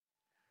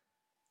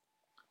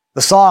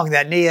The song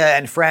that Nia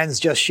and friends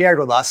just shared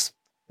with us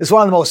is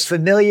one of the most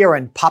familiar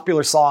and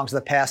popular songs of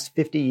the past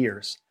 50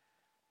 years.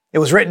 It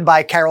was written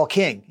by Carole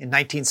King in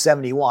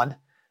 1971,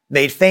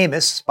 made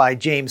famous by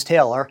James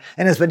Taylor,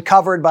 and has been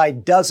covered by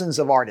dozens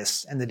of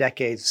artists in the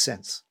decades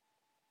since.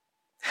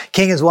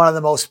 King is one of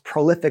the most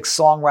prolific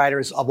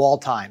songwriters of all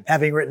time,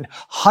 having written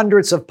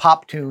hundreds of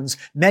pop tunes,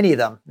 many of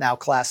them now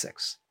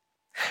classics.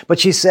 But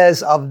she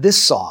says of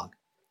this song,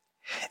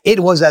 "It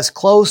was as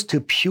close to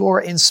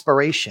pure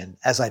inspiration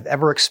as I've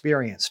ever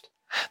experienced.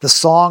 The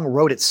song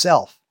wrote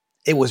itself.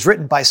 It was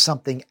written by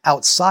something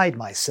outside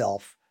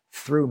myself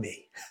through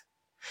me."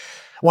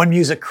 One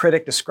music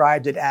critic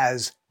described it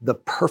as the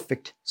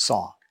perfect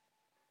song.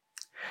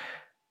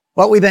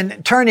 Well, we've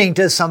been turning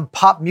to some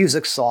pop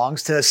music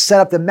songs to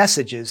set up the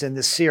messages in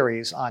this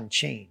series on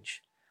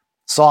change.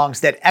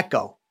 Songs that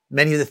echo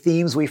many of the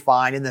themes we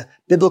find in the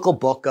biblical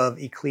book of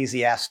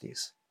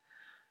Ecclesiastes.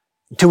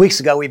 2 weeks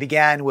ago, we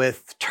began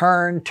with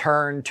Turn,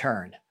 Turn,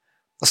 Turn,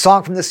 a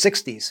song from the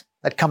 60s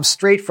that comes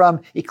straight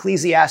from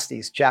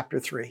Ecclesiastes chapter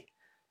 3.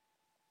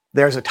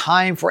 There's a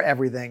time for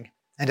everything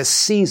and a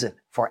season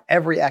for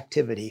every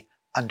activity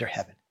under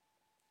heaven.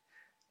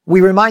 We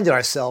reminded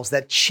ourselves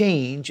that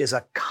change is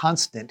a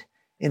constant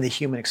in the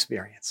human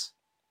experience.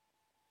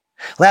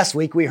 Last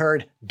week, we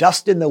heard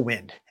Dust in the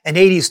Wind, an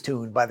 80s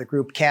tune by the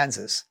group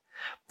Kansas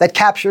that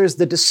captures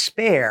the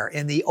despair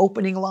in the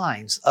opening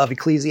lines of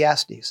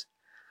Ecclesiastes.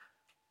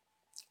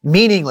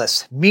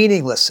 Meaningless,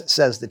 meaningless,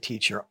 says the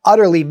teacher.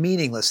 Utterly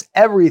meaningless.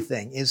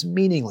 Everything is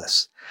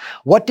meaningless.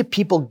 What do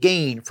people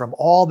gain from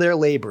all their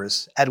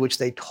labors at which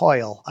they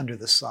toil under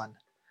the sun?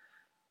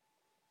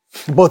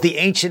 Both the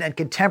ancient and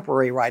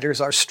contemporary writers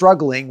are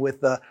struggling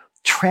with the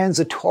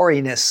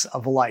transitoriness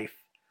of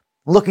life,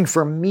 looking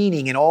for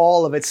meaning in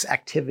all of its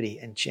activity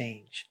and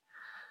change.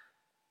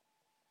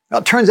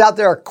 Well, it turns out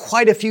there are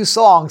quite a few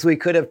songs we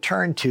could have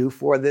turned to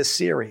for this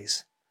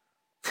series.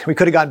 We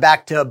could have gone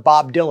back to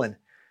Bob Dylan,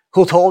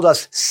 who told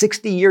us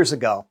 60 years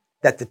ago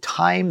that the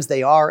times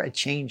they are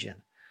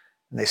a-changin',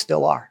 and they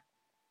still are.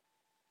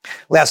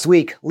 Last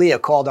week, Leah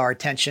called our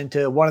attention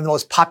to one of the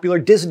most popular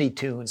Disney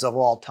tunes of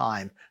all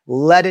time,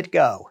 Let It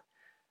Go,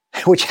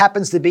 which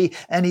happens to be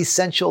an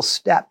essential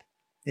step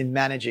in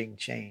managing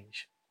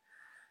change.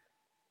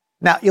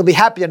 Now, you'll be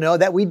happy to know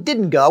that we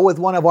didn't go with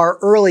one of our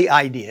early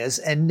ideas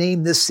and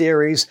name this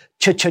series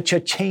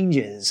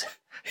Changes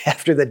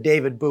after the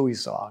David Bowie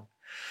song.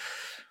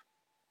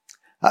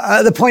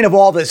 The point of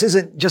all this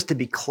isn't just to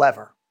be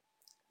clever,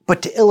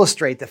 but to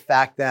illustrate the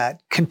fact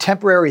that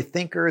contemporary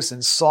thinkers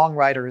and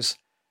songwriters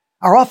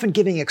are often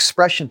giving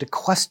expression to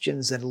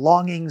questions and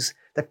longings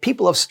that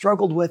people have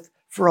struggled with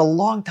for a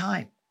long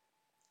time.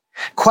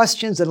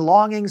 Questions and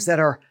longings that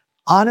are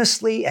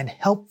honestly and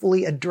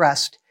helpfully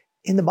addressed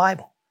in the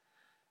Bible.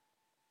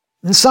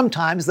 And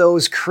sometimes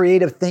those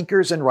creative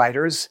thinkers and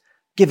writers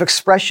give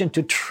expression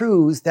to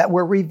truths that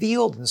were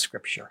revealed in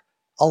Scripture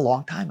a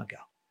long time ago.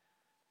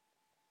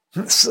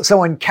 So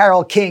when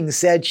Carole King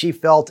said she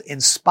felt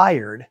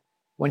inspired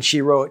when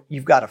she wrote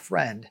You've Got a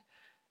Friend,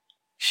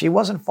 she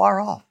wasn't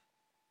far off.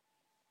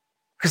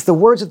 Because the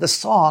words of the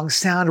song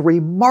sound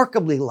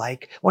remarkably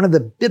like one of the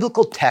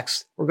biblical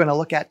texts we're going to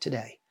look at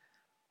today.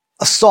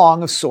 A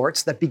song of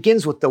sorts that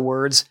begins with the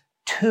words,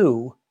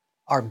 "Two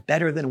are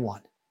better than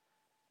one,"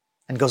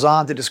 and goes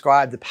on to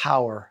describe the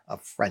power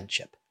of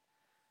friendship.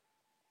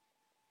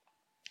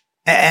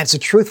 And it's a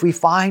truth we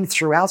find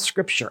throughout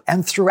Scripture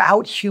and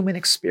throughout human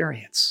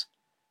experience.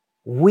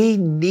 We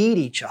need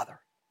each other.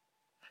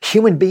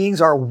 Human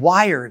beings are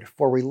wired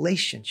for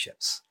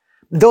relationships.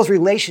 Those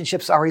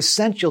relationships are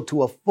essential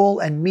to a full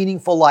and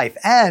meaningful life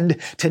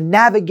and to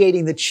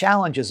navigating the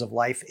challenges of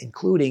life,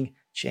 including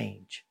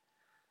change.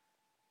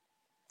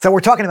 So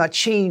we're talking about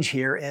change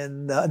here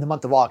in the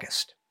month of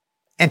August,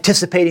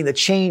 anticipating the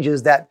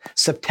changes that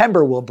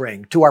September will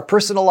bring to our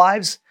personal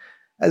lives,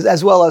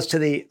 as well as to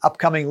the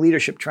upcoming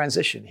leadership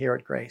transition here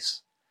at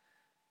Grace.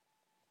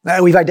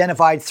 Now, we've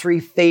identified 3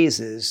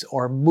 phases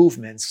or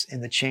movements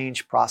in the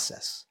change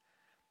process,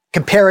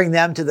 comparing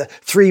them to the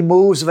 3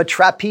 moves of a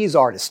trapeze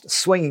artist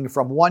swinging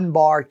from one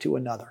bar to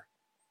another.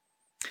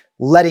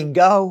 Letting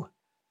go,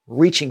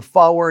 reaching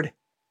forward,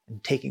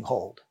 and taking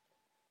hold.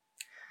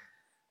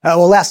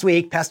 Last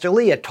week, Pastor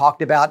Leah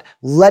talked about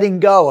letting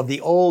go of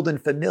the old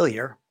and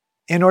familiar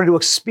in order to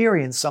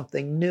experience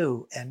something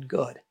new and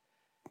good.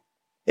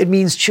 It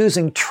means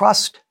choosing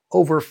trust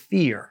over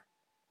fear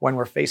when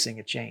we're facing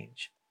a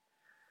change.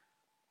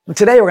 And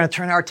today we're going to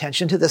turn our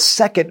attention to the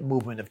second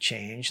movement of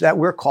change that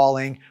we're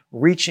calling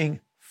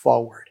reaching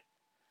forward.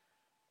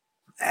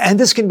 And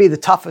this can be the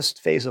toughest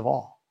phase of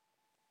all.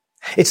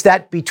 It's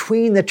that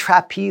between the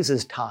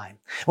trapezes time,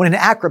 when an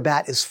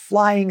acrobat is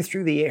flying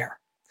through the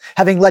air,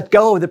 having let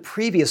go of the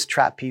previous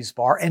trapeze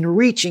bar and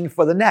reaching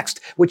for the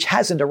next, which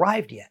hasn't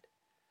arrived yet.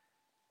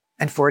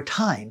 And for a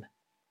time,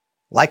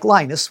 like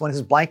Linus when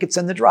his blanket's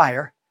in the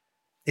dryer,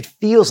 it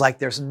feels like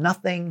there's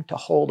nothing to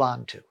hold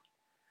on to.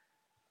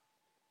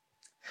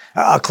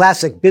 A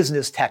classic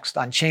business text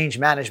on change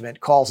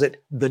management calls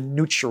it the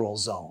neutral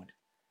zone.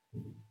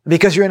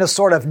 because you're in a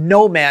sort of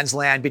no man's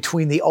land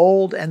between the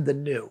old and the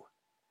new.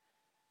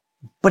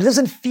 But it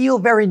doesn't feel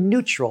very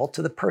neutral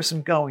to the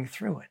person going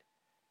through it.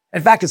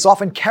 In fact, it's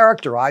often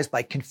characterized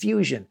by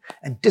confusion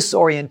and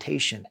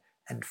disorientation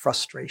and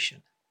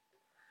frustration.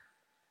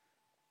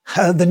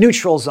 The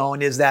neutral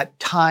zone is that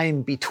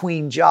time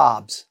between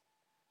jobs,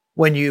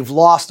 when you've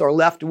lost or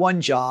left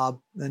one job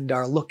and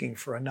are looking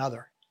for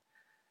another.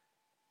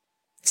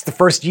 It's the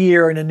first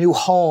year in a new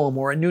home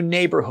or a new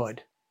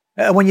neighborhood,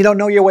 when you don't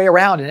know your way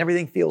around and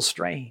everything feels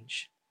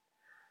strange.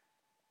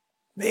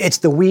 It's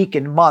the week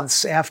and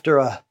months after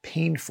a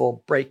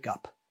painful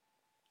breakup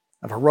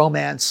of a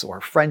romance or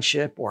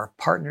friendship or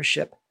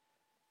partnership,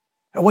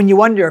 when you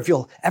wonder if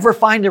you'll ever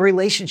find a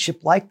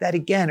relationship like that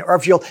again, or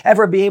if you'll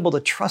ever be able to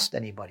trust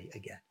anybody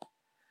again.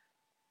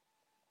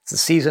 It's the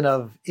season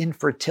of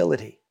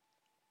infertility,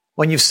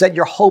 when you've set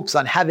your hopes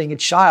on having a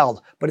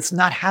child, but it's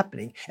not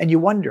happening, and you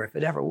wonder if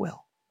it ever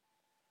will.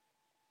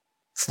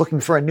 It's looking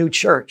for a new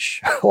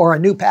church or a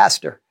new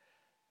pastor,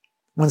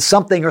 when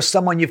something or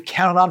someone you've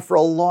counted on for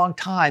a long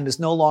time is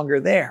no longer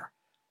there,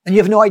 and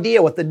you have no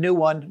idea what the new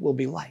one will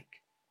be like.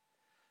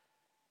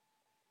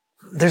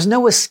 There's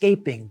no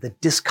escaping the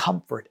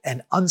discomfort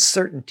and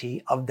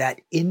uncertainty of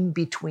that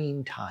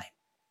in-between time.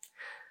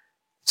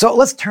 So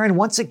let's turn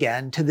once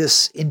again to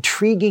this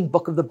intriguing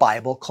book of the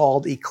Bible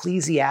called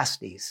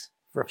Ecclesiastes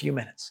for a few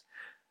minutes.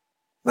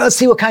 Let's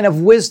see what kind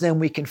of wisdom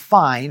we can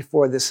find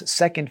for this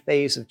second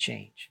phase of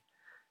change.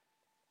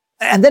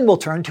 And then we'll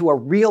turn to a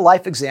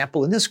real-life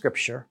example in this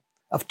scripture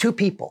of two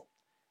people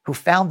who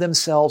found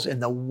themselves in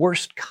the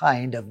worst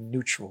kind of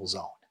neutral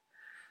zone.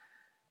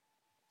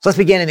 So let's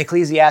begin in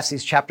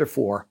Ecclesiastes chapter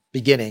 4,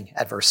 beginning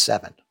at verse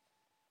 7.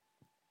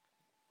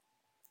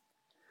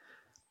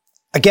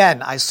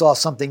 Again, I saw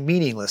something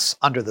meaningless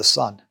under the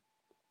sun.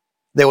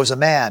 There was a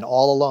man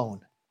all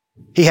alone.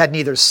 He had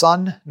neither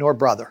son nor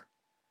brother.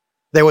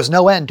 There was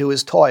no end to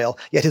his toil,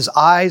 yet his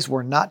eyes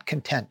were not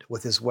content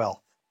with his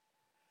wealth.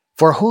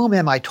 For whom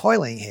am I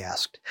toiling, he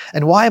asked,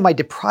 and why am I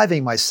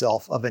depriving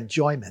myself of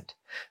enjoyment?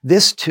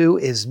 This too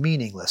is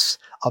meaningless,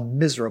 a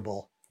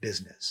miserable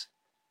business.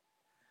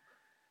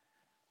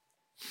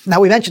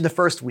 Now, we mentioned the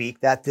first week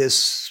that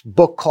this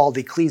book called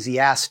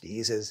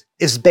Ecclesiastes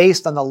is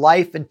based on the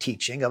life and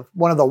teaching of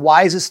one of the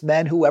wisest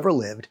men who ever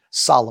lived,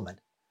 Solomon,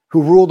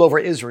 who ruled over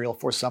Israel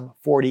for some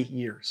 40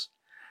 years.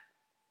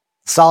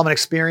 Solomon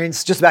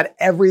experienced just about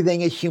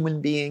everything a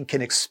human being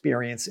can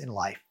experience in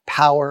life: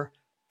 power,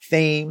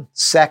 fame,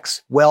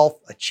 sex, wealth,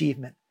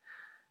 achievement.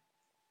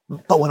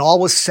 But when all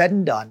was said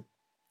and done,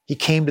 he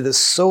came to the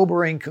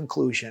sobering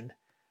conclusion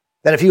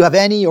that if you have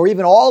any or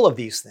even all of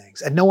these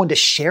things and no one to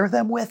share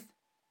them with,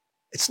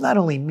 it's not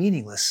only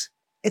meaningless,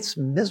 it's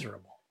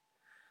miserable.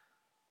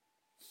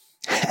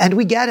 And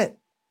we get it.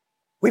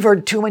 We've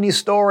heard too many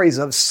stories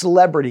of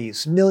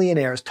celebrities,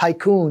 millionaires,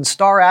 tycoons,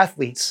 star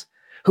athletes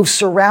who've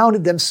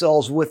surrounded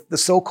themselves with the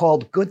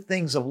so-called good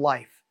things of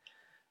life,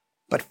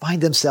 but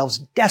find themselves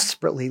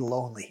desperately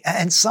lonely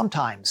and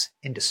sometimes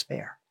in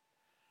despair.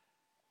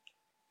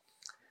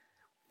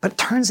 But it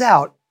turns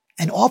out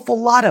an awful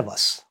lot of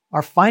us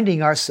are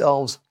finding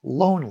ourselves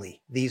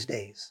lonely these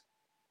days.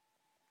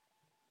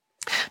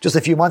 Just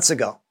a few months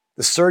ago,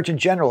 the Surgeon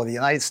General of the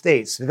United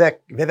States,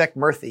 Vivek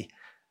Murthy,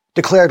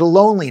 declared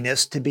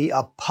loneliness to be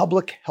a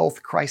public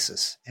health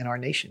crisis in our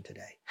nation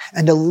today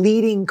and a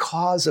leading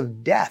cause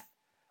of death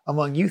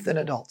among youth and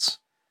adults.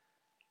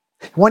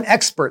 One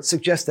expert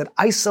suggests that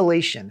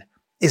isolation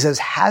is as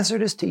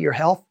hazardous to your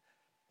health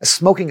as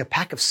smoking a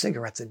pack of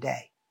cigarettes a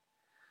day.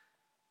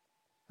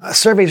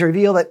 Surveys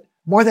reveal that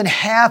more than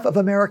half of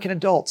American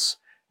adults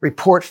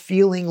report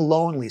feeling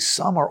lonely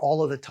some or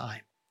all of the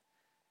time.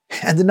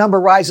 And the number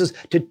rises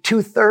to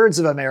 2/3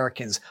 of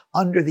Americans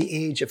under the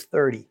age of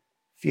 30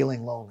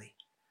 feeling lonely.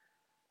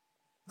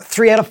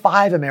 3 out of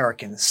 5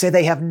 Americans say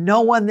they have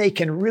no one they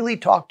can really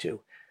talk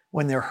to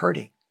when they're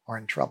hurting or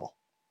in trouble.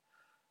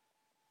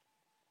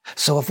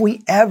 So if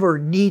we ever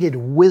needed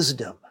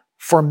wisdom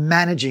for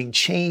managing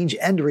change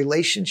and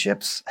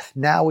relationships,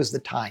 now is the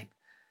time.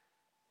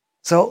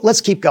 So let's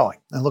keep going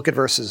and look at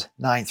verses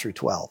 9 through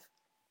 12.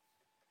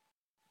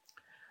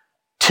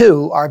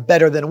 2 are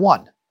better than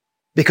 1,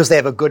 because they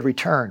have a good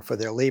return for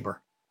their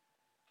labor.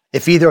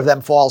 If either of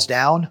them falls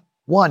down,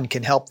 one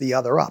can help the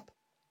other up.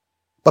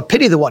 But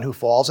pity the one who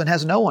falls and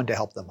has no one to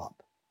help them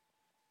up.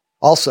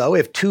 Also,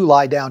 if 2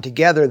 lie down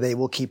together, they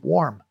will keep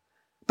warm.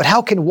 But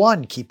how can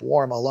one keep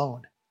warm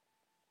alone?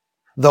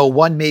 Though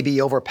one may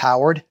be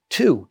overpowered,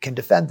 2 can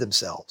defend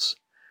themselves.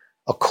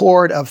 A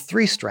cord of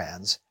 3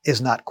 strands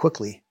is not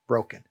quickly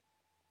broken.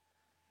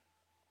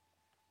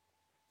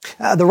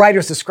 The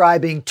writer's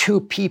describing 2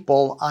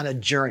 people on a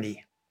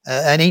journey,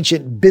 an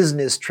ancient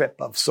business trip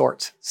of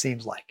sorts,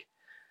 seems like.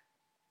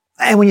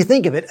 And when you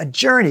think of it, a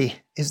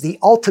journey is the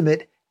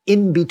ultimate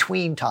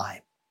in-between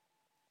time.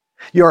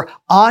 You're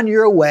on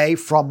your way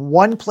from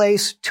one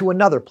place to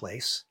another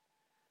place,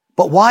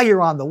 but while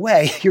you're on the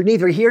way, you're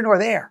neither here nor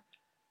there.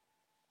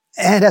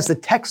 And as the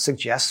text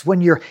suggests,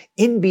 when you're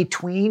in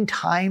between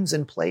times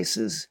and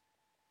places,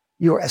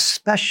 you're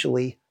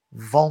especially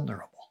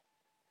vulnerable.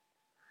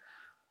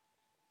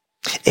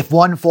 If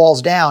one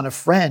falls down, a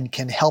friend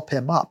can help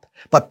him up,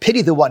 but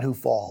pity the one who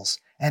falls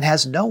and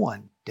has no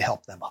one to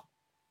help them up.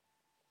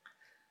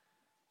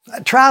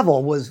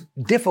 Travel was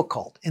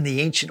difficult in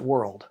the ancient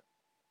world.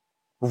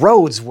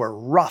 Roads were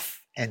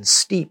rough and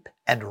steep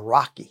and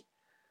rocky.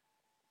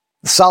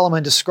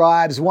 Solomon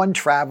describes one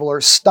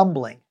traveler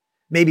stumbling,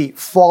 maybe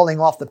falling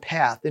off the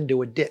path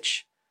into a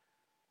ditch.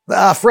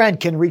 A friend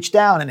can reach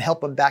down and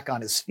help him back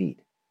on his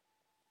feet.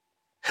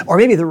 Or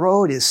maybe the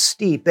road is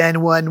steep,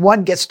 and when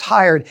one gets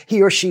tired,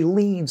 he or she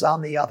leans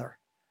on the other.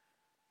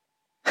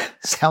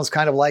 Sounds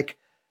kind of like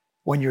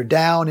when you're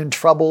down and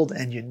troubled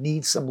and you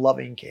need some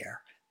loving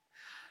care.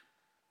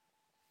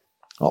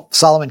 Well,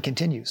 Solomon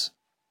continues.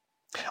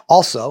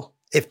 Also,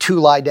 if two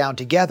lie down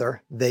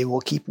together, they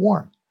will keep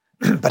warm.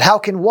 But how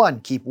can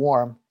one keep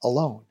warm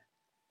alone?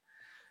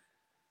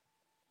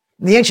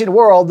 In the ancient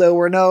world, there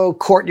were no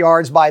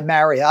courtyards by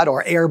Marriott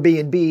or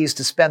Airbnbs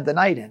to spend the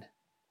night in.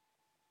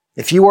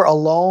 If you were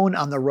alone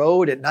on the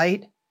road at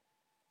night,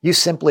 you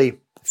simply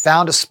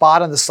found a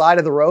spot on the side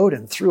of the road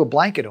and threw a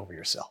blanket over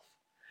yourself.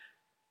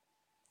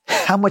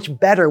 How much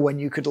better when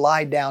you could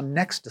lie down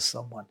next to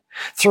someone,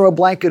 throw a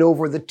blanket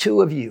over the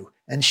two of you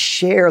and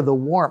share the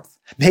warmth,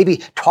 maybe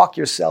talk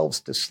yourselves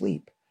to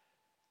sleep.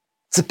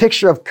 It's a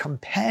picture of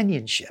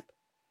companionship.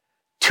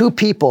 Two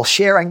people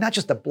sharing not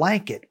just a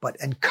blanket, but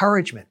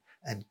encouragement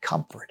and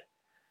comfort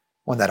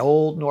when that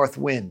old north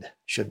wind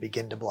should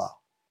begin to blow.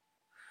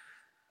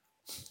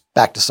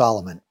 Back to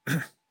Solomon.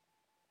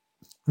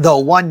 Though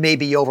one may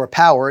be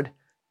overpowered,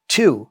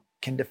 two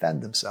can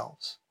defend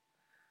themselves.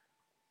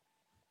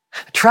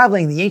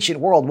 Traveling in the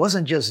ancient world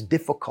wasn't just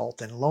difficult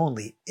and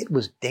lonely, it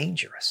was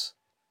dangerous.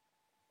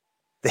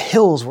 The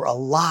hills were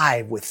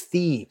alive with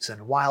thieves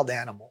and wild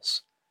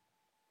animals.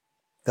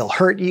 They'll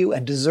hurt you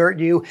and desert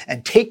you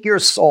and take your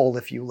soul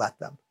if you let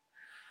them.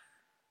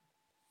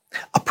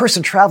 A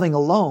person traveling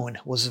alone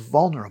was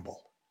vulnerable.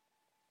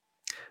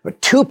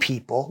 But two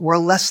people were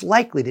less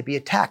likely to be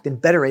attacked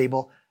and better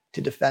able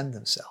to defend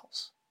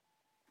themselves.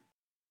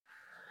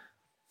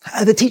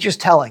 The teacher's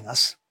telling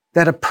us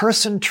that a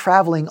person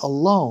traveling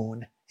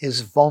alone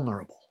is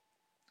vulnerable,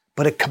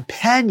 but a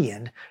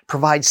companion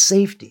provides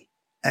safety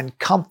and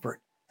comfort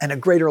and a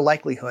greater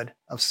likelihood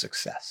of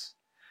success.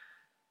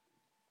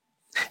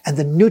 And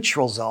the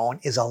neutral zone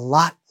is a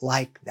lot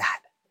like that.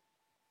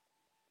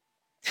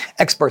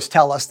 Experts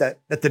tell us that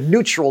the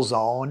neutral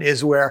zone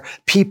is where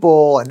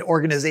people and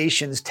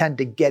organizations tend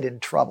to get in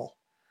trouble.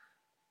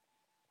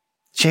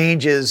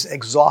 Change is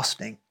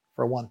exhausting,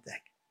 for one thing.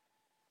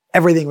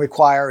 Everything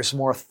requires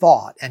more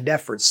thought and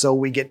effort, so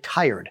we get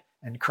tired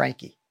and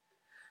cranky.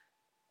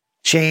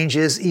 Change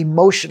is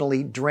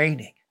emotionally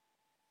draining.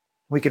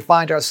 We could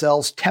find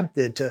ourselves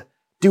tempted to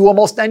do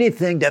almost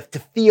anything to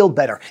feel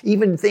better,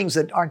 even things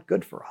that aren't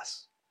good for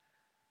us.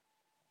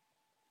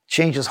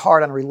 Change is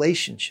hard on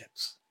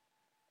relationships.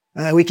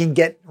 We can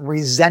get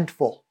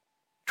resentful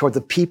toward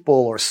the people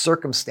or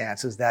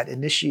circumstances that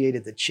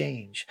initiated the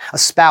change. A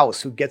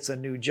spouse who gets a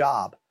new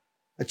job,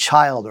 a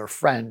child or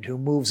friend who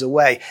moves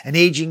away, an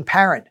aging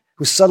parent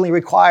who suddenly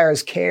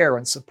requires care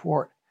and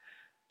support,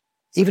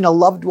 even a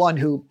loved one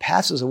who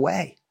passes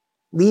away,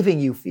 leaving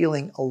you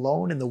feeling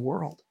alone in the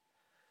world.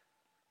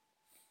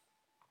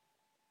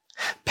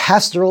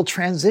 Pastoral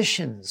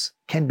transitions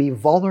can be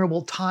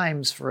vulnerable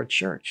times for a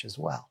church as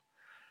well.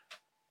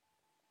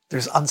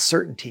 There's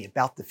uncertainty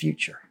about the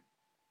future.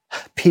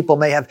 People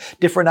may have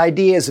different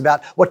ideas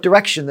about what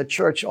direction the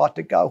church ought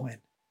to go in.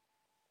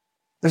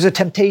 There's a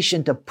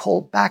temptation to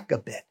pull back a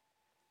bit,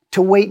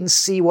 to wait and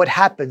see what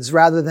happens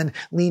rather than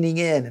leaning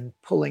in and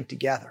pulling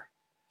together.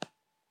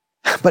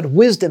 But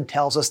wisdom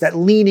tells us that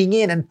leaning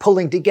in and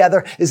pulling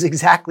together is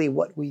exactly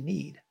what we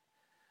need.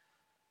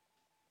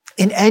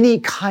 In any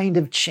kind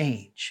of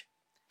change,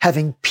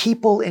 having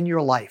people in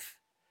your life,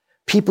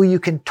 people you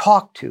can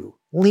talk to,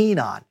 lean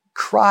on,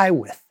 cry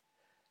with,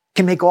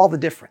 can make all the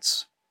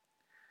difference.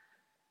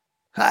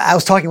 I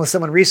was talking with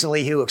someone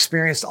recently who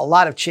experienced a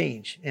lot of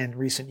change in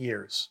recent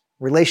years,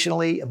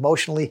 relationally,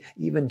 emotionally,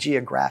 even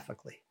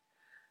geographically.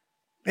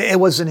 It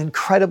was an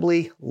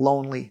incredibly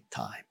lonely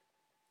time.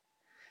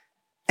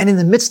 And in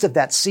the midst of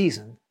that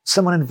season,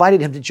 someone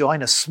invited him to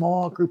join a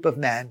small group of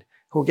men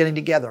who were getting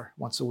together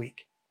once a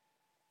week.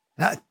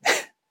 Now,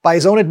 by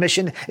his own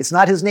admission, it's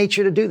not his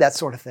nature to do that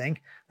sort of thing,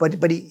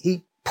 but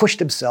he pushed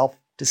himself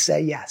to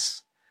say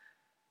yes.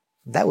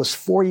 That was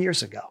 4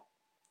 years ago.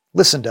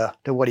 Listen to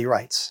what he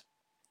writes.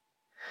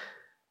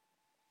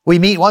 We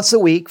meet once a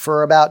week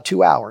for about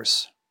 2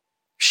 hours,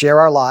 share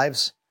our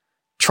lives,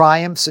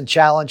 triumphs and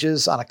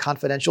challenges on a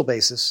confidential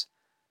basis,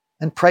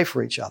 and pray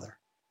for each other.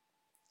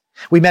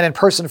 We met in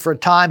person for a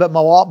time, but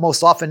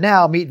most often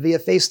now meet via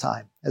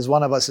FaceTime, as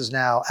one of us is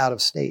now out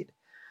of state.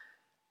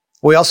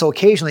 We also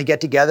occasionally get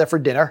together for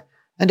dinner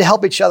and to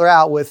help each other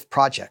out with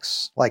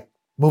projects, like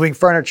moving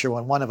furniture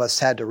when one of us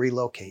had to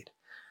relocate.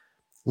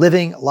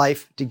 Living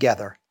life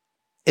together,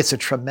 it's a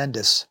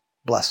tremendous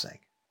blessing.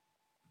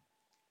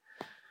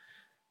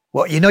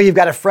 Well, you know you've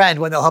got a friend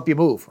when they'll help you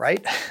move,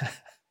 right?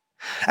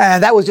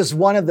 And that was just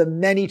one of the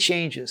many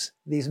changes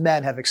these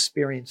men have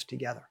experienced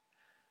together.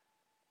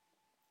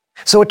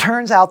 So it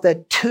turns out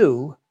that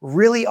two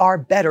really are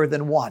better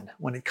than one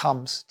when it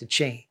comes to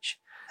change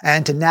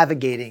and to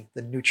navigating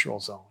the neutral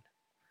zone.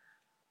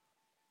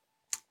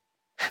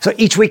 So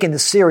each week in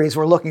this series,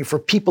 we're looking for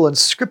people in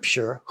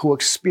Scripture who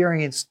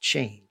experienced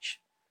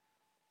change,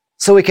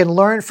 so we can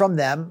learn from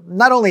them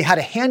not only how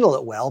to handle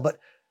it well,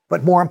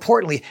 but more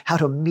importantly, how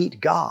to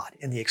meet God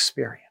in the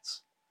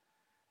experience.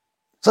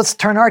 So let's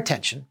turn our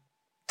attention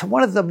to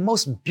one of the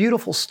most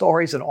beautiful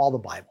stories in all the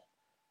Bible,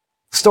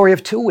 the story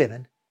of two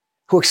women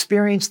who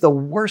experienced the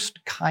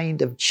worst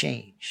kind of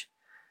change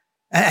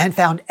and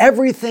found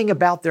everything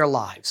about their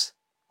lives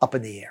up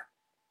in the air.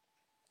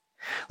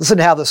 Listen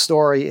to how the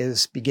story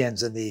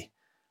begins in the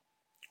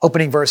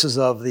opening verses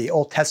of the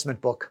Old Testament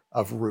book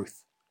of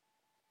Ruth.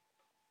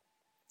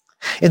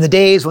 In the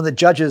days when the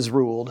judges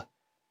ruled,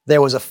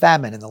 there was a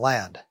famine in the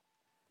land.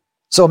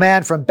 So a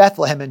man from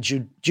Bethlehem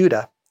in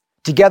Judah,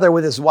 together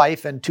with his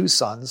wife and 2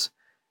 sons,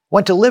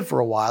 went to live for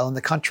a while in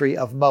the country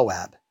of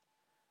Moab.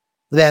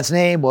 The man's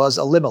name was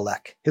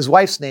Elimelech, his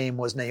wife's name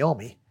was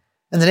Naomi,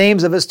 and the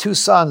names of his 2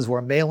 sons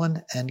were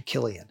Mahlon and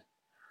Chilion.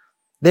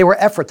 They were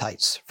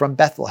Ephrathites from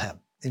Bethlehem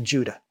in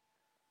Judah,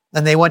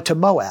 and they went to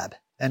Moab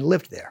and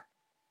lived there.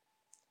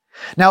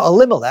 Now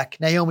Elimelech,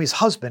 Naomi's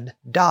husband,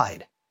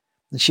 died,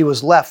 and she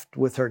was left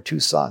with her 2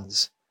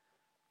 sons.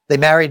 They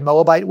married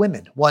Moabite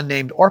women, one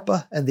named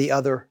Orpah and the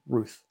other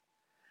Ruth.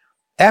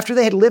 After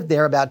they had lived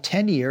there about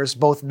 10 years,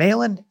 both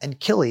Mahlon and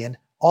Chilion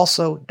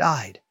also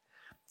died,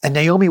 and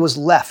Naomi was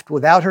left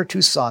without her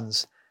 2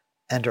 sons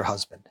and her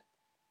husband.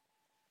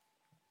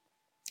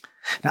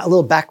 Now, a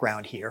little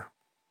background here.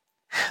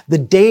 The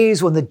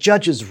days when the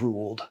judges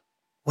ruled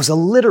was a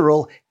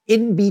literal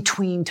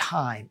in-between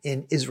time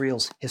in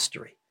Israel's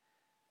history.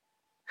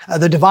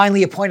 The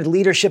divinely appointed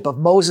leadership of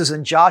Moses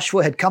and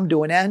Joshua had come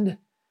to an end,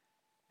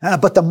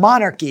 but the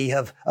monarchy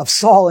of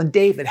Saul and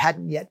David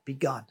hadn't yet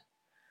begun.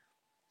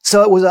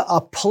 So it was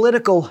a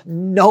political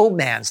no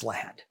man's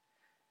land,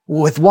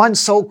 with one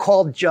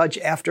so-called judge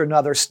after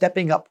another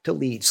stepping up to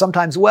lead,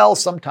 sometimes well,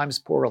 sometimes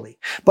poorly,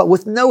 but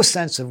with no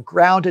sense of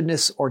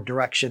groundedness or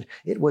direction.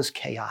 It was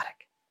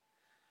chaotic.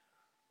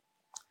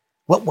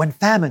 But when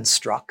famine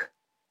struck,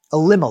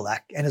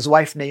 Elimelech and his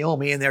wife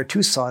Naomi and their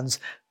 2 sons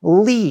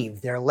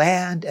leave their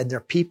land and their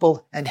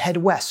people and head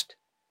west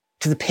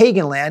to the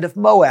pagan land of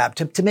Moab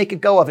to make a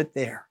go of it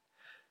there.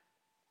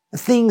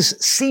 Things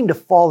seem to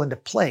fall into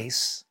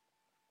place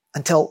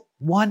until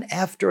one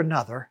after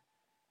another,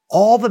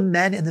 all the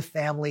men in the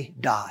family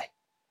die.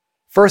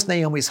 First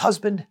Naomi's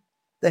husband,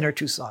 then her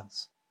 2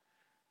 sons.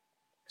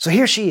 So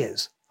here she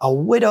is, a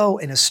widow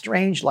in a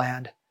strange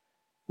land,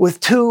 with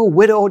 2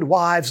 widowed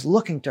wives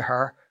looking to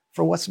her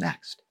for what's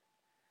next.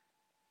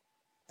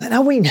 And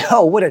now we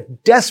know what a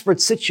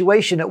desperate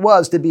situation it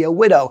was to be a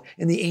widow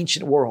in the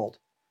ancient world,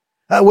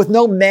 with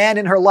no man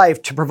in her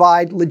life to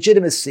provide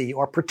legitimacy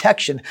or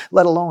protection,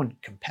 let alone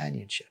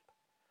companionship.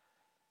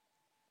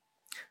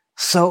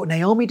 So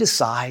Naomi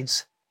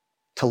decides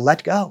to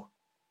let go.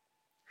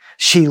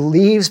 She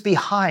leaves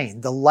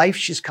behind the life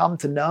she's come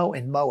to know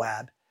in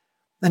Moab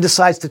and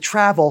decides to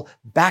travel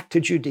back to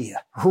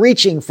Judea,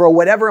 reaching for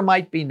whatever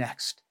might be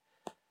next.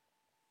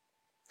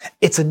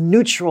 It's a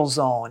neutral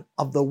zone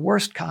of the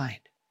worst kind,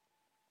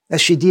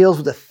 as she deals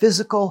with the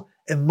physical,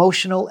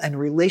 emotional, and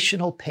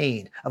relational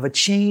pain of a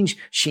change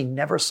she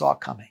never saw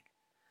coming.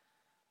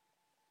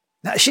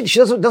 Now, she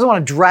doesn't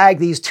want to drag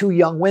these 2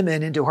 young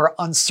women into her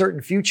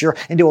uncertain future,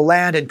 into a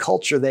land and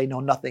culture they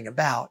know nothing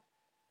about.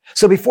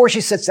 So before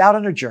she sets out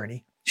on her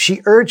journey,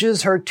 she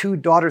urges her 2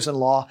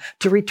 daughters-in-law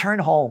to return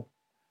home,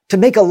 to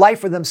make a life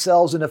for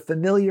themselves in a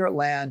familiar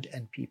land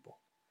and people.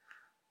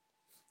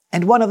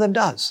 And one of them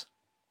does.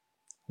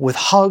 With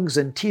hugs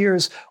and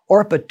tears,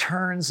 Orpah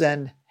turns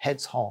and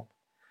heads home.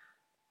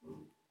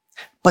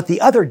 But the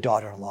other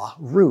daughter-in-law,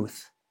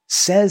 Ruth,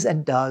 says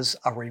and does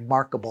a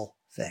remarkable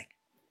thing.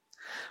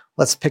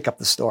 Let's pick up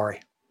the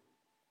story.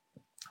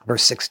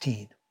 Verse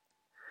 16.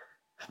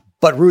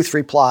 But Ruth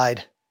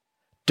replied,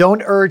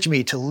 "Don't urge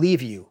me to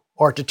leave you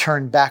or to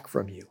turn back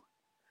from you.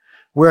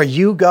 Where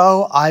you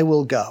go, I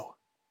will go,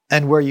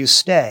 and where you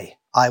stay,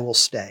 I will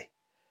stay.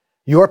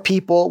 Your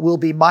people will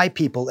be my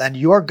people, and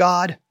your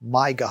God,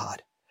 my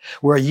God.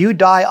 Where you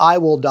die, I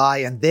will die,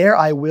 and there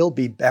I will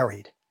be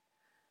buried.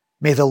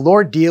 May the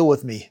Lord deal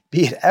with me,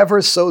 be it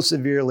ever so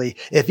severely,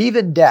 if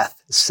even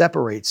death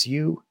separates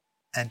you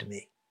and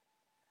me."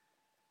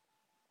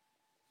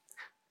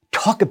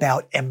 Talk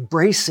about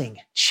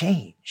embracing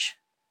change.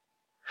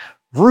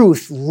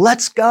 Ruth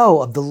lets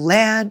go of the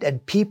land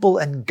and people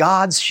and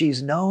gods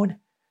she's known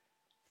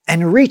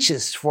and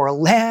reaches for a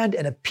land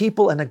and a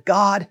people and a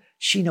God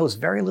she knows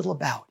very little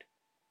about.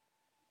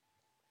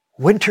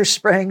 Winter,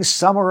 spring,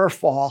 summer, or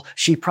fall,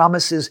 she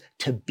promises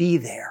to be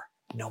there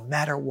no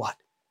matter what.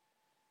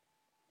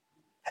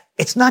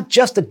 It's not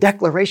just a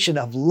declaration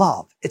of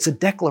love, it's a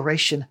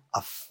declaration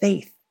of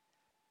faith,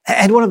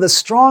 and one of the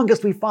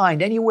strongest we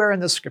find anywhere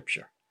in the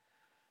Scripture.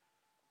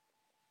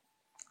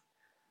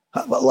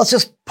 Well, let's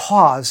just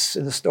pause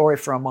in the story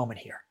for a moment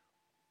here.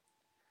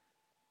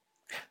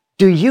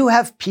 Do you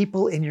have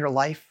people in your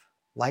life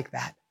like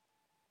that?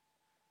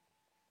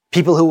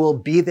 People who will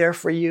be there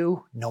for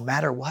you no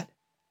matter what.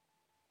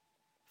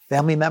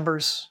 Family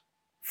members,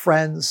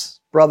 friends,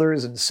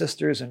 brothers and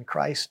sisters in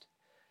Christ.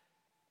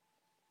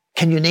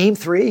 Can you name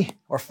 3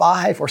 or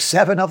 5 or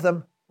 7 of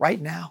them right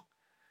now?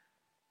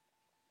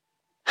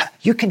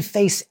 You can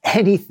face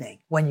anything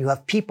when you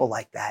have people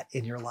like that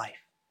in your life.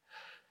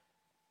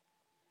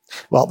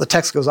 Well, the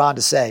text goes on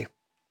to say,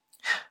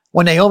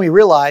 when Naomi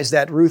realized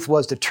that Ruth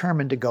was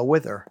determined to go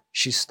with her,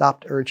 she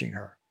stopped urging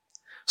her.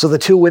 So the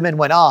 2 women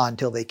went on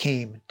till they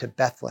came to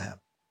Bethlehem.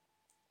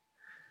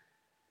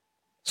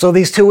 So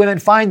these 2 women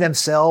find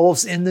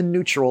themselves in the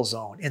neutral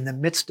zone, in the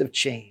midst of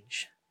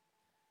change.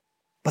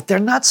 But they're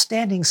not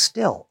standing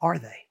still, are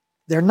they?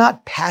 They're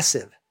not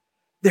passive.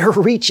 They're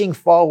reaching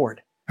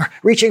forward,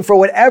 reaching for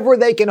whatever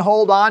they can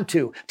hold on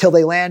to till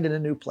they land in a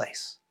new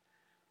place.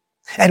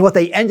 And what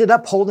they ended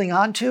up holding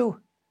on to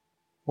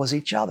was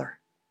each other.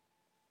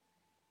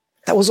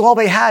 That was all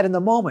they had in the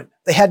moment.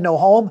 They had no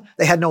home.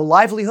 They had no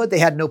livelihood. They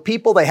had no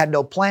people. They had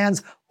no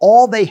plans.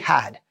 All they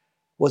had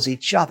was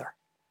each other.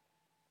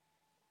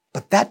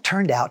 But that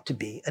turned out to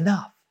be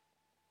enough.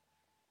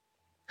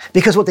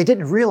 Because what they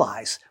didn't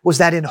realize was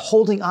that in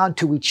holding on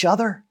to each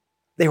other,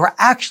 they were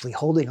actually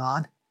holding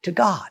on to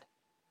God.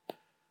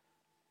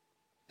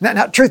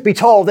 Now, truth be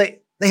told,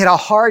 they had a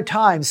hard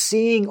time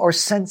seeing or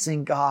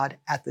sensing God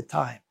at the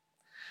time.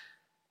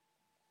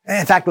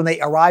 In fact, when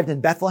they arrived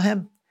in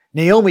Bethlehem,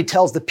 Naomi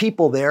tells the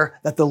people there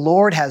that the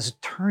Lord has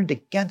turned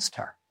against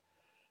her.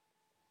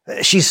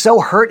 She's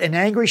so hurt and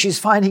angry, she's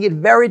finding it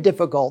very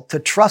difficult to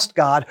trust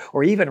God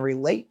or even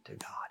relate to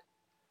God.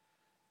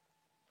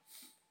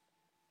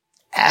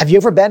 Have you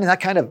ever been in that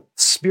kind of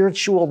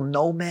spiritual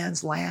no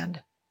man's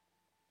land?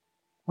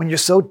 When you're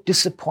so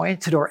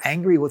disappointed or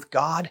angry with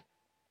God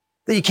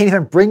that you can't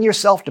even bring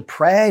yourself to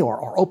pray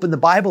or open the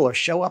Bible or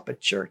show up at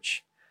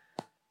church?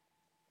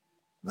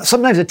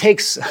 Sometimes it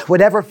takes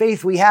whatever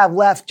faith we have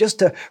left just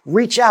to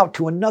reach out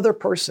to another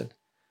person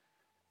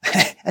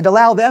and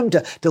allow them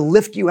to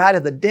lift you out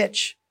of the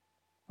ditch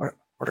or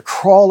to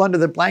crawl under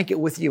the blanket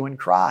with you and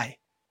cry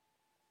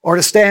or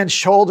to stand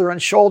shoulder on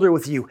shoulder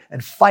with you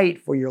and fight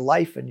for your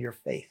life and your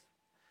faith.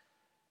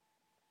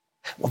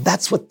 Well,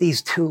 that's what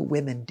these 2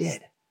 women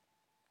did.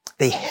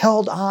 They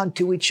held on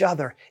to each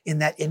other in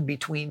that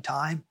in-between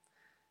time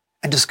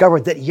and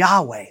discovered that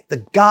Yahweh,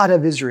 the God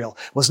of Israel,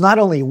 was not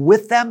only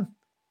with them,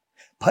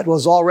 but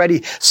was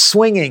already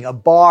swinging a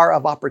bar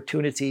of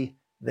opportunity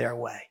their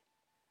way.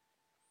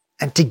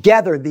 And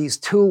together, these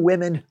 2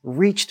 women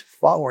reached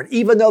forward,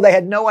 even though they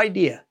had no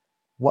idea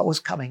what was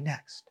coming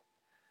next.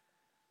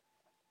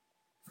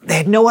 They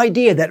had no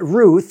idea that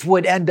Ruth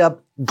would end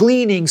up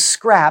gleaning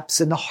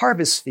scraps in the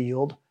harvest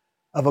field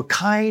of a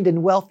kind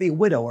and wealthy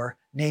widower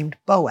named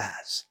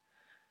Boaz.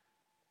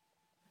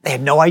 They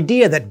had no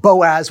idea that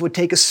Boaz would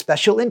take a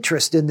special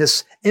interest in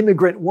this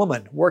immigrant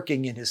woman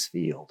working in his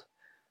field.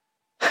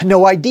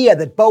 No idea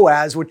that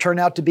Boaz would turn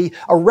out to be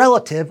a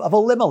relative of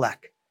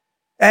Elimelech,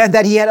 and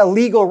that he had a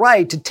legal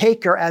right to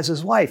take her as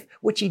his wife,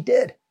 which he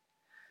did.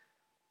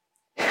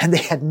 And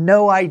they had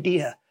no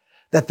idea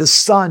that the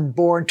son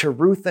born to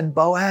Ruth and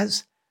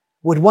Boaz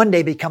would one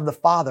day become the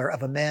father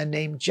of a man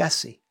named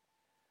Jesse,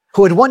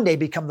 who would one day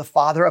become the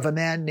father of a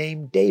man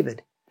named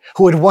David,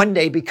 who would one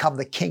day become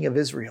the king of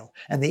Israel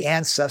and the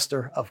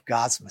ancestor of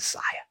God's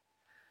Messiah.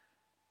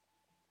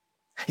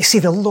 You see,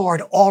 the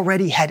Lord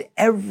already had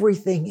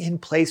everything in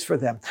place for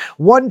them.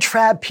 One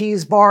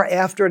trapeze bar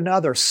after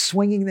another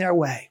swinging their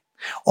way.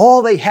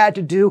 All they had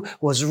to do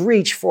was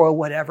reach for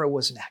whatever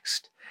was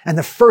next. And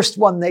the first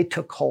one they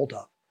took hold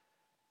of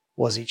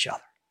was each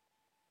other.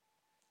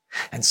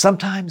 And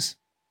sometimes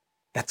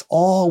that's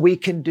all we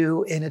can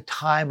do in a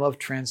time of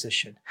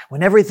transition,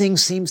 when everything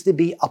seems to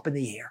be up in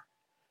the air.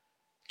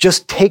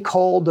 Just take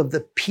hold of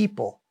the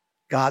people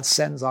God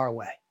sends our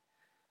way.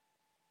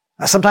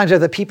 Sometimes they're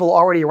the people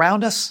already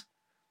around us.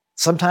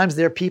 Sometimes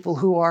they're people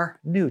who are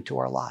new to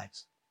our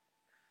lives.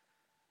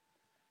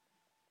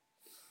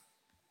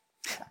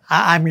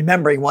 I'm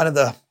remembering one of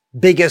the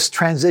biggest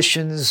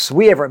transitions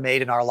we ever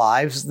made in our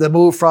lives, the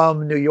move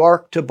from New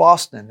York to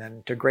Boston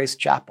and to Grace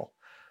Chapel.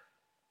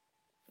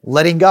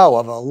 Letting go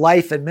of a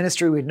life and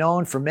ministry we'd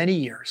known for many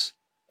years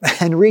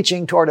and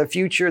reaching toward a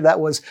future that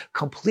was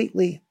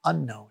completely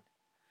unknown.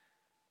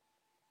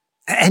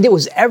 And it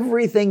was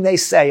everything they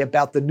say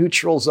about the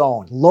neutral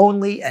zone,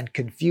 lonely and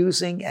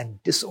confusing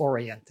and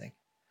disorienting.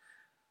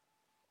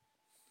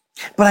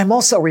 But I'm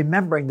also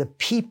remembering the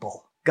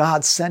people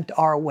God sent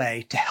our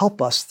way to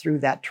help us through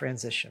that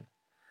transition.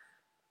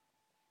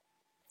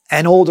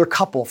 An older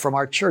couple from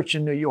our church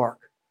in New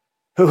York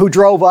who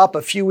drove up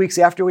a few weeks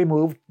after we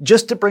moved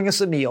just to bring us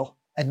a meal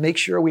and make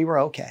sure we were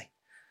okay.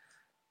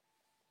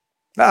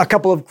 A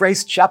couple of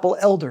Grace Chapel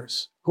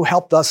elders who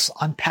helped us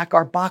unpack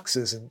our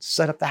boxes and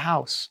set up the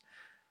house.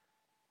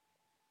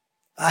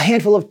 A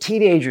handful of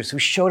teenagers who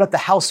showed up the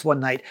house one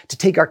night to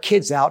take our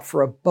kids out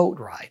for a boat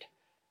ride.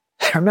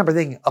 I remember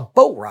thinking, a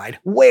boat ride?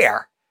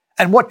 Where?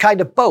 And what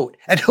kind of boat?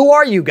 And who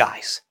are you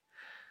guys?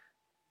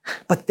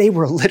 But they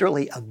were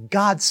literally a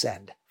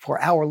godsend for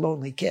our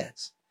lonely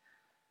kids.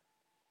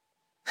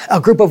 A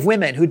group of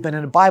women who'd been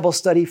in a Bible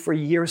study for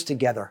years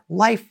together,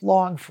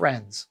 lifelong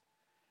friends,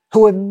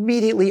 who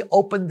immediately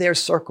opened their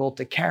circle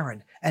to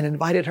Karen and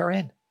invited her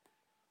in.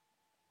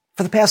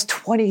 For the past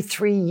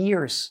 23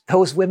 years,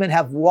 those women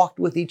have walked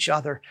with each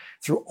other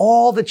through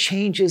all the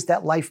changes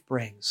that life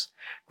brings.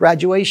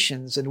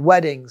 Graduations and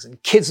weddings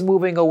and kids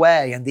moving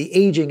away and the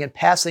aging and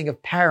passing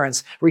of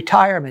parents,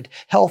 retirement,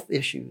 health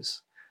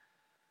issues.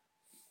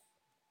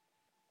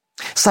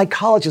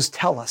 Psychologists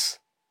tell us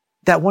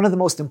that one of the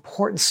most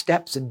important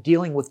steps in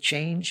dealing with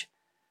change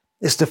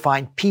is to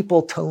find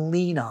people to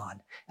lean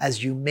on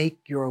as you make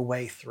your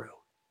way through.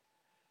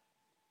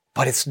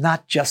 But it's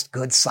not just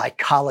good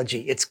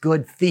psychology, it's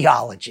good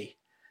theology.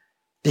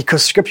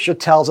 Because Scripture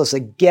tells us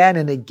again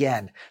and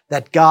again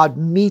that God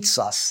meets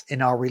us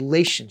in our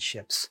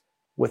relationships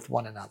with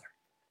one another.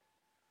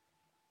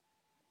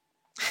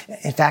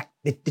 In fact,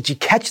 did you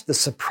catch the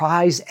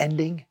surprise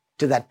ending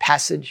to that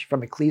passage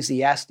from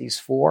Ecclesiastes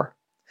 4?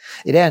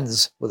 It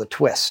ends with a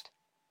twist.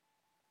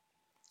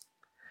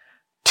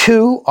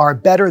 Two are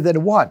better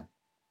than one,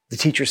 the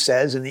teacher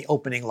says in the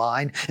opening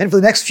line. And for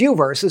the next few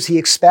verses, he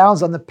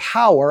expounds on the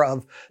power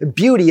of the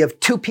beauty of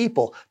two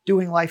people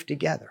doing life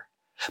together.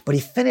 But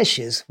he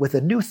finishes with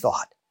a new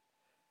thought.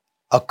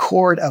 A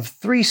cord of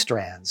 3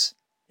 strands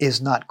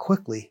is not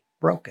quickly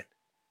broken.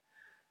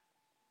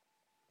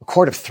 A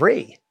cord of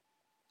 3?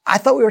 I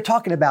thought we were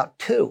talking about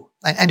 2.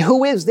 And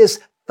who is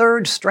this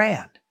third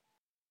strand?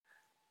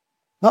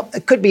 Well,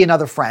 it could be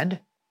another friend.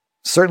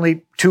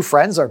 Certainly 2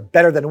 friends are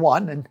better than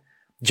 1. And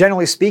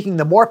generally speaking,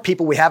 the more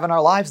people we have in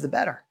our lives, the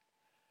better.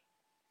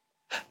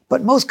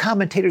 But most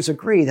commentators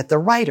agree that the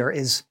writer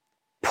is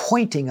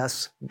pointing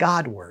us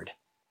Godward,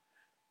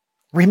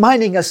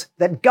 reminding us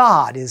that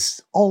God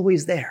is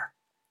always there,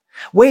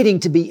 waiting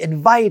to be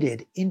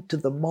invited into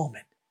the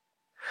moment,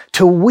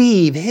 to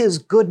weave His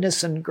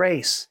goodness and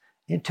grace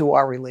into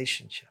our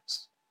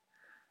relationships.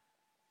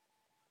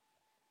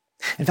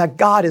 In fact,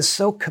 God is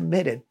so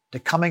committed to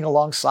coming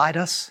alongside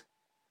us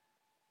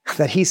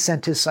that He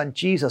sent His Son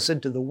Jesus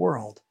into the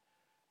world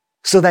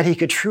so that He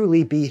could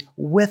truly be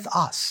with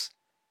us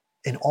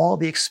in all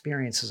the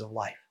experiences of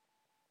life.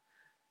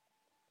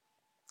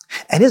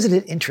 And isn't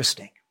it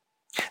interesting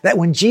that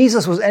when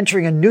Jesus was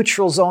entering a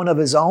neutral zone of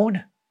His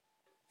own,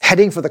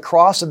 heading for the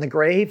cross and the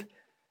grave,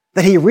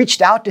 that He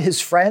reached out to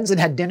His friends and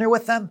had dinner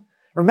with them?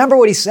 Remember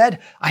what He said?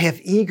 I have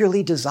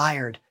eagerly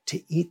desired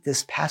to eat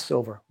this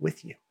Passover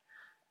with you.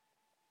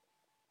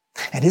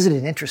 And isn't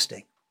it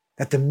interesting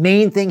that the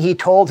main thing He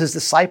told His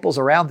disciples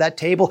around that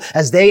table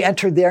as they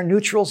entered their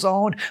neutral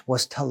zone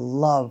was to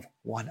love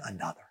one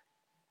another?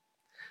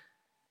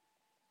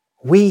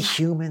 We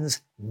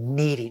humans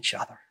need each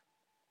other.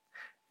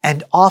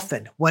 And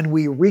often when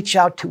we reach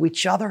out to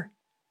each other,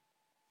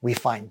 we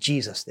find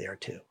Jesus there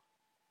too.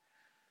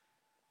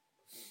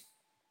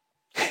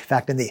 In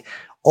fact, in the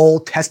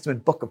Old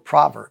Testament book of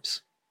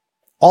Proverbs,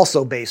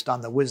 also based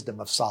on the wisdom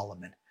of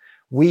Solomon,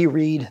 we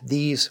read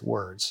these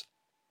words.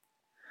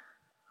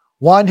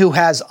 One who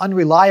has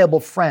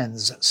unreliable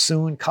friends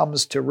soon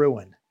comes to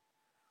ruin,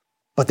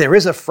 but there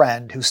is a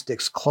friend who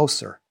sticks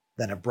closer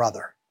than a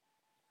brother.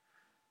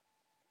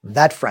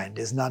 That friend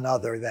is none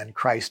other than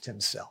Christ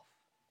Himself,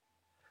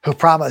 who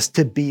promised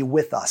to be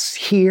with us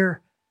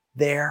here,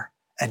 there,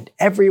 and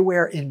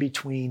everywhere in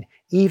between,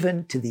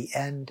 even to the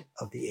end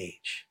of the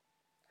age.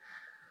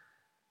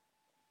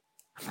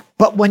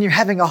 But when you're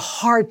having a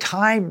hard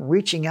time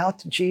reaching out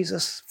to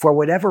Jesus for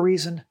whatever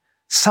reason,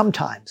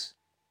 sometimes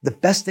the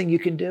best thing you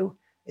can do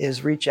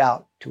is reach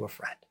out to a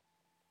friend.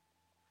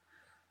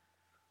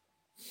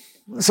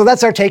 So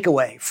that's our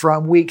takeaway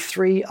from week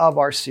 3 of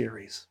our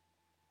series.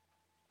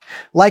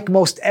 Like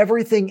most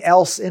everything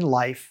else in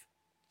life,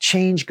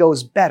 change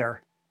goes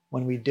better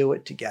when we do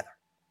it together.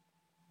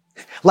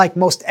 Like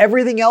most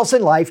everything else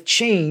in life,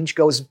 change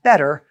goes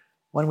better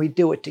when we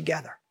do it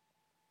together.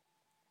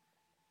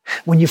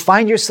 When you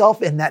find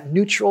yourself in that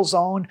neutral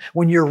zone,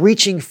 when you're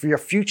reaching for your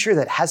future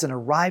that hasn't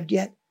arrived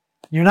yet,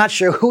 you're not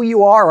sure who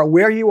you are or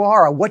where you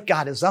are or what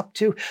God is up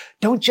to,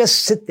 don't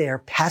just sit there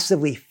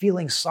passively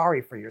feeling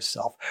sorry for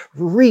yourself.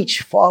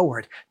 Reach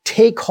forward.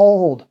 Take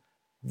hold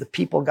of the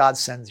people God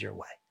sends your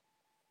way.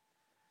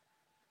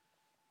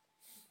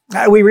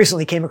 We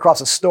recently came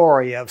across a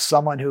story of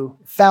someone who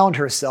found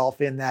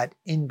herself in that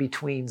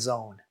in-between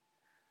zone.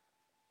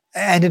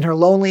 And in her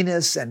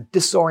loneliness and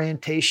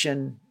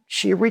disorientation,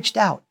 she reached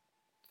out,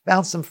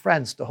 found some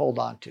friends to hold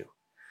on to.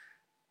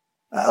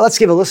 Let's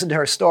give a listen to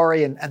her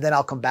story, and then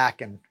I'll come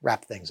back and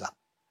wrap things up.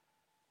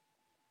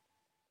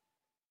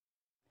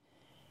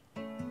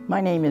 My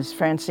name is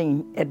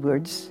Francine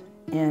Edwards,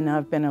 and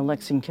I've been a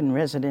Lexington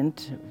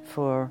resident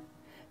for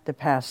the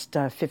past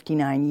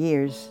 59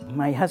 years.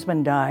 My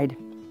husband died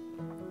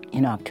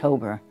in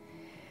October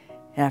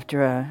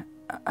after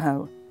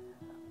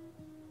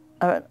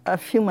a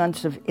few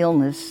months of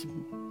illness.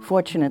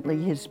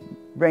 Fortunately, his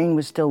brain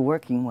was still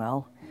working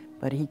well,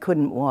 but he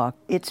couldn't walk.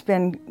 It's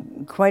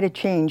been quite a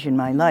change in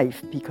my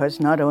life because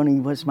not only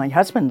was my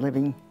husband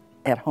living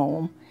at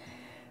home,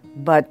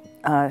 But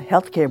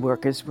healthcare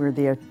workers were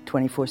there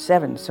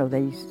 24/7, so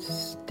they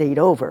stayed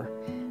over.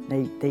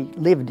 They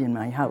lived in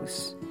my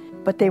house.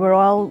 But they were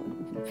all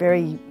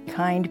very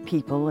kind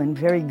people and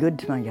very good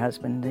to my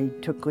husband. They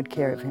took good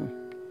care of him.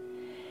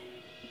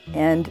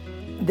 And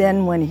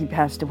then when he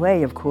passed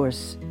away, of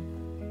course,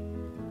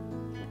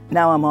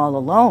 now I'm all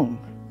alone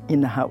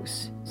in the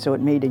house, so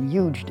it made a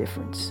huge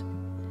difference.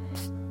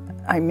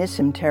 I miss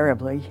him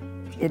terribly.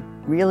 It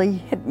really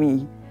hit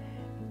me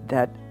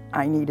that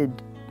I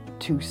needed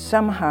to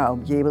somehow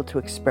be able to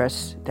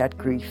express that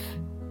grief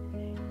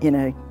in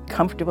a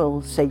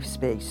comfortable, safe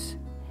space.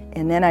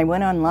 And then I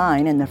went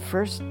online, and the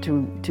first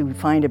to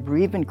find a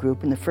bereavement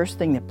group, and the first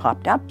thing that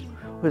popped up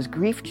was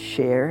Grief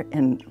Share,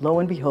 and lo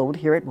and behold,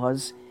 here it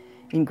was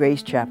in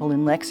Grace Chapel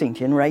in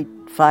Lexington, right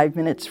 5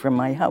 minutes from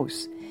my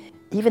house.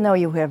 Even though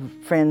you have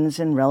friends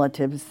and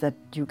relatives that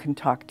you can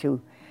talk to,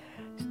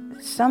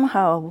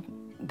 somehow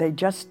they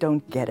just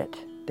don't get it.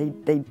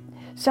 They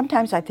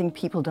sometimes I think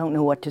people don't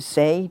know what to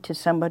say to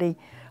somebody.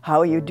 How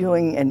are you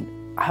doing,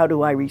 and how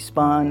do I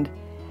respond?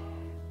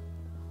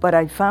 But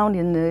I found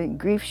in the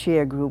Grief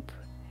Share group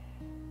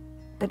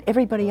that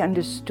everybody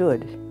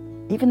understood,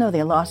 even though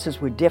their losses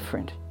were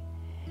different.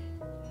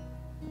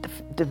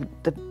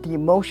 The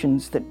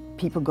emotions that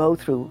people go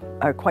through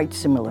are quite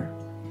similar.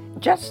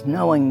 Just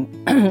knowing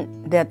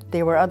that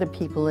there were other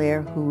people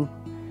there who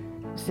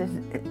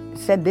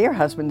said their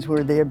husbands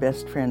were their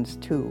best friends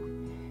too.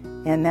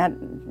 And that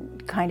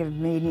kind of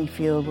made me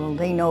feel, well,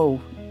 they know,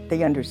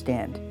 they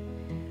understand.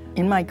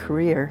 In my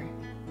career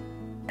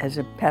as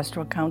a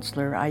pastoral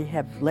counselor, I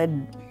have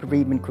led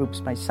bereavement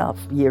groups myself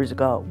years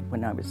ago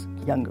when I was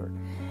younger.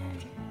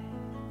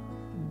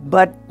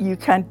 But you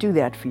can't do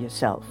that for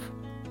yourself.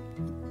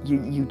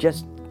 You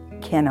just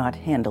cannot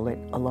handle it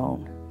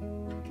alone.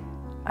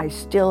 I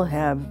still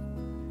have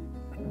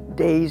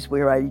days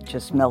where I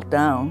just melt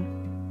down,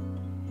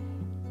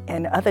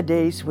 and other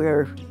days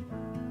where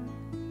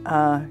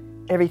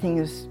everything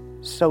is,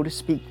 so to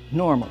speak,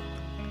 normal.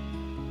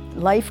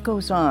 Life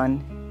goes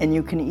on, and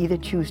you can either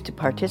choose to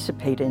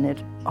participate in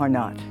it or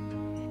not.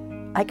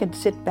 I can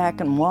sit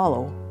back and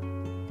wallow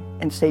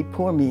and say,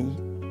 poor me,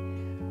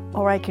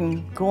 or I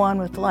can go on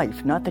with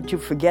life, not that you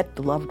forget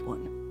the loved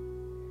one.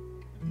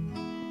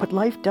 But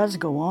life does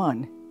go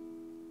on,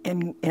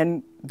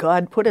 and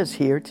God put us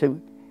here to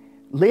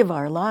live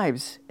our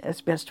lives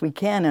as best we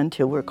can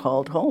until we're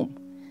called home.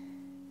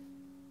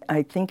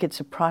 I think it's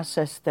a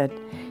process that,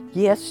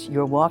 yes,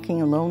 you're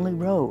walking a lonely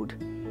road,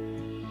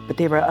 but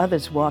there are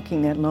others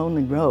walking that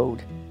lonely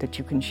road that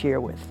you can share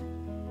with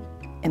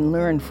and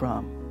learn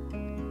from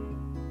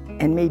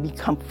and maybe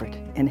comfort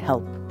and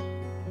help.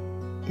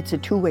 It's a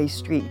two-way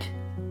street.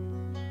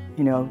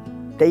 You know,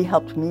 they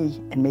helped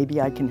me and maybe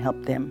I can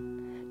help them.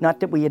 Not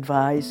that we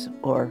advise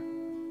or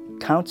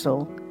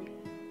counsel,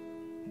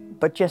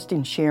 but just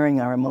in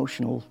sharing our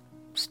emotional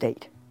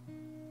state.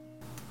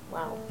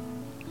 Wow.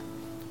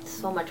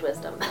 So much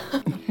wisdom.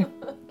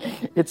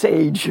 It's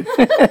age.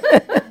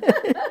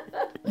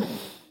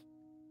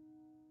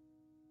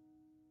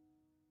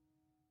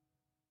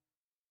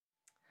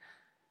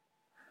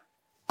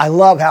 I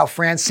love how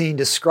Francine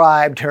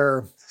described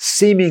her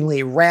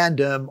seemingly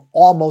random,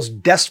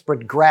 almost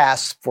desperate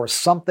grasp for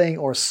something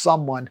or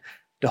someone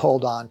to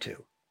hold on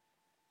to.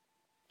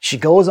 She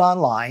goes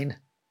online,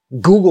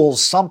 Googles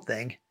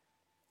something,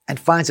 and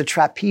finds a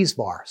trapeze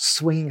bar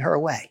swinging her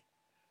way.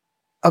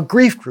 A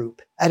grief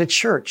group at a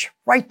church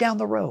right down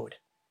the road.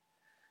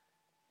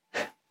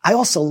 I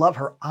also love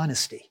her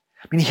honesty.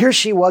 I mean, here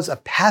she was, a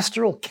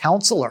pastoral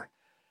counselor.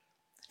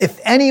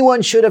 If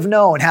anyone should have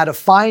known how to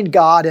find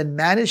God and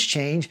manage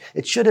change,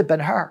 it should have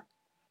been her.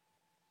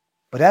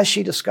 But as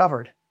she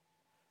discovered,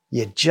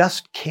 you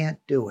just can't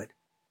do it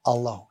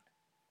alone.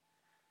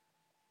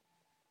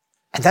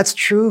 And that's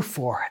true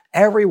for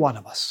every one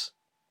of us.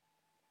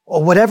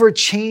 Or whatever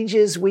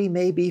changes we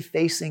may be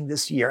facing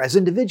this year, as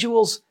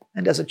individuals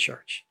and as a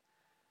church.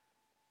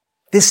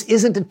 This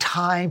isn't a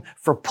time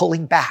for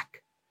pulling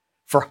back,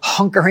 for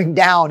hunkering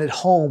down at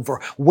home,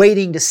 for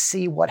waiting to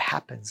see what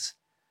happens.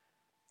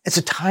 It's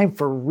a time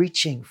for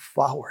reaching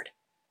forward.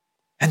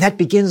 And that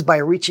begins by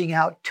reaching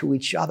out to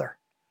each other,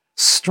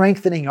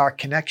 strengthening our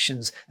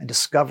connections and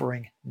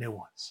discovering new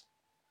ones.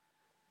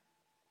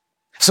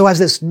 So as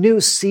this new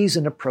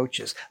season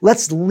approaches,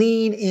 let's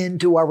lean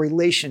into our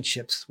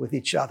relationships with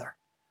each other.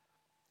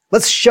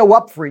 Let's show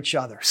up for each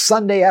other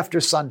Sunday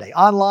after Sunday,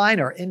 online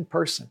or in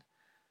person.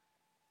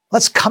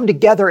 Let's come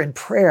together in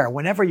prayer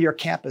whenever your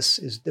campus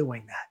is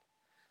doing that.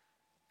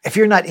 If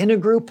you're not in a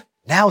group,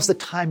 now's the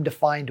time to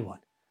find one.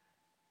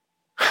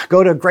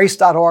 Go to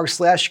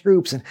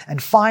grace.org/groups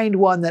and find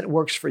one that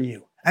works for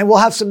you. And we'll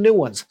have some new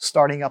ones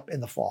starting up in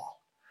the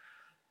fall.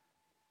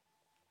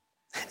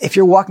 If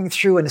you're walking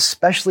through an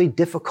especially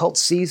difficult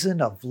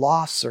season of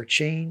loss or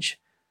change,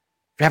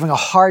 if you're having a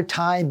hard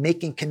time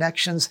making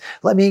connections,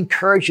 let me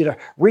encourage you to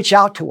reach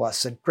out to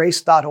us at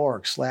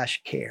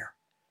grace.org/care.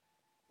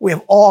 We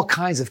have all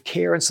kinds of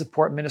care and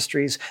support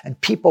ministries and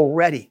people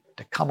ready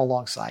to come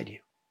alongside you.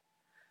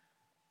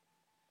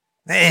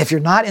 If you're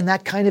not in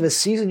that kind of a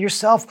season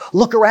yourself,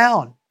 look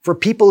around for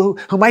people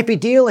who might be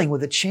dealing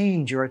with a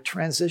change or a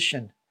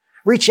transition.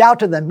 Reach out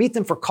to them, meet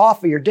them for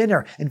coffee or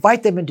dinner,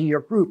 invite them into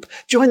your group,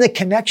 join the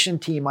connection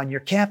team on your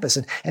campus,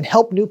 and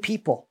help new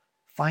people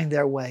find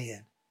their way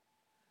in.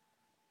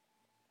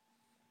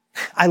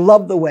 I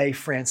love the way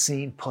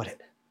Francine put it.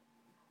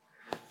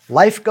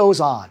 Life goes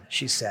on,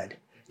 she said.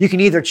 You can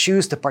either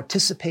choose to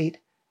participate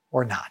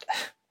or not.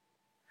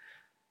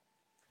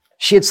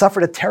 She had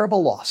suffered a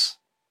terrible loss,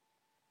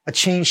 a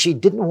change she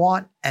didn't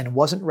want and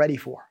wasn't ready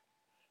for.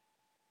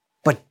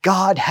 But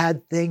God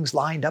had things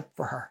lined up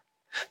for her,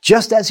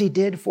 just as he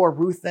did for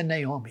Ruth and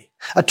Naomi.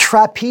 A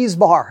trapeze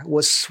bar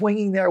was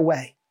swinging their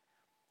way.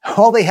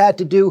 All they had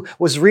to do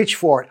was reach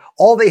for it.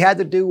 All they had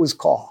to do was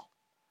call.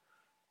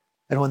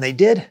 And when they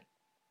did,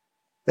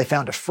 they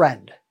found a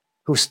friend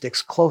who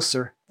sticks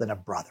closer than a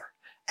brother.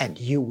 And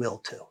you will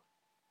too.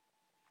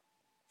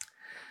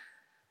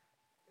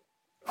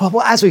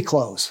 Well, as we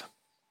close,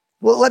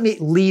 let me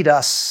lead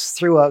us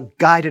through a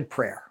guided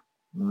prayer,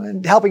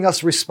 helping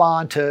us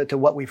respond to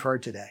what we've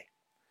heard today.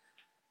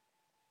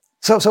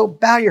 So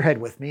bow your head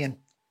with me and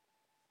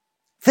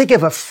think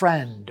of a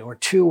friend or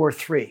two or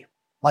three,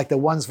 like the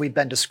ones we've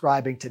been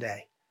describing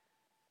today.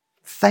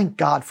 Thank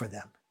God for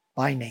them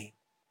by name.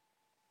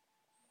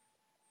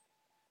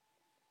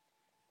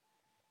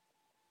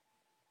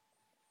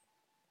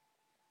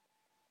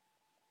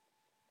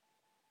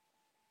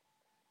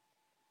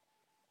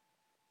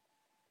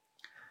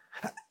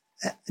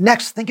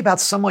 Next, think about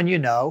someone you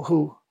know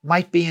who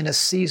might be in a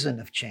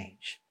season of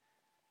change,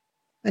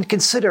 and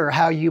consider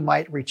how you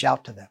might reach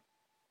out to them.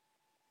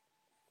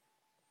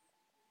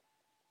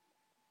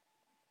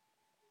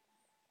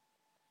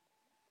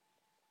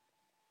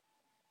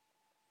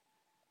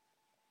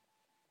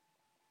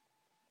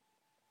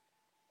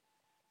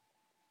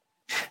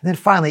 And then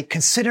finally,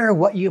 consider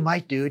what you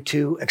might do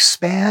to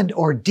expand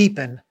or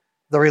deepen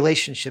the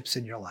relationships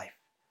in your life.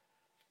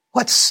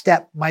 What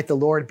step might the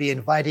Lord be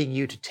inviting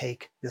you to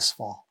take this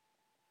fall?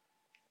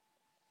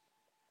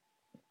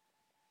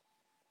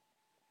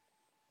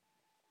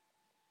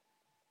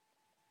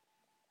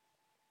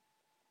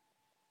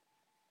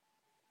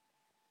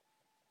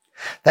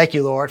 Thank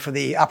you, Lord, for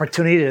the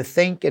opportunity to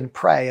think and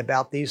pray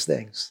about these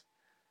things,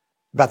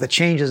 about the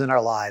changes in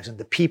our lives and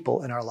the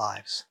people in our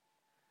lives.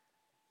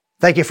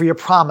 Thank you for your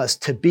promise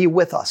to be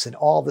with us in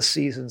all the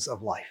seasons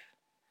of life.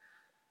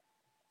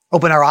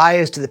 Open our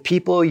eyes to the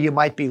people you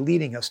might be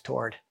leading us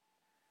toward,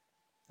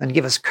 and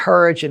give us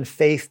courage and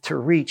faith to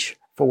reach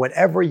for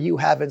whatever you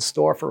have in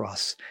store for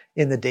us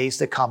in the days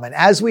to come. And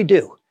as we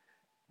do,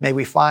 may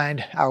we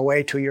find our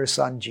way to your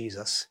Son,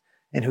 Jesus,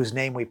 in whose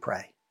name we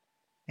pray.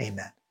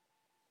 Amen.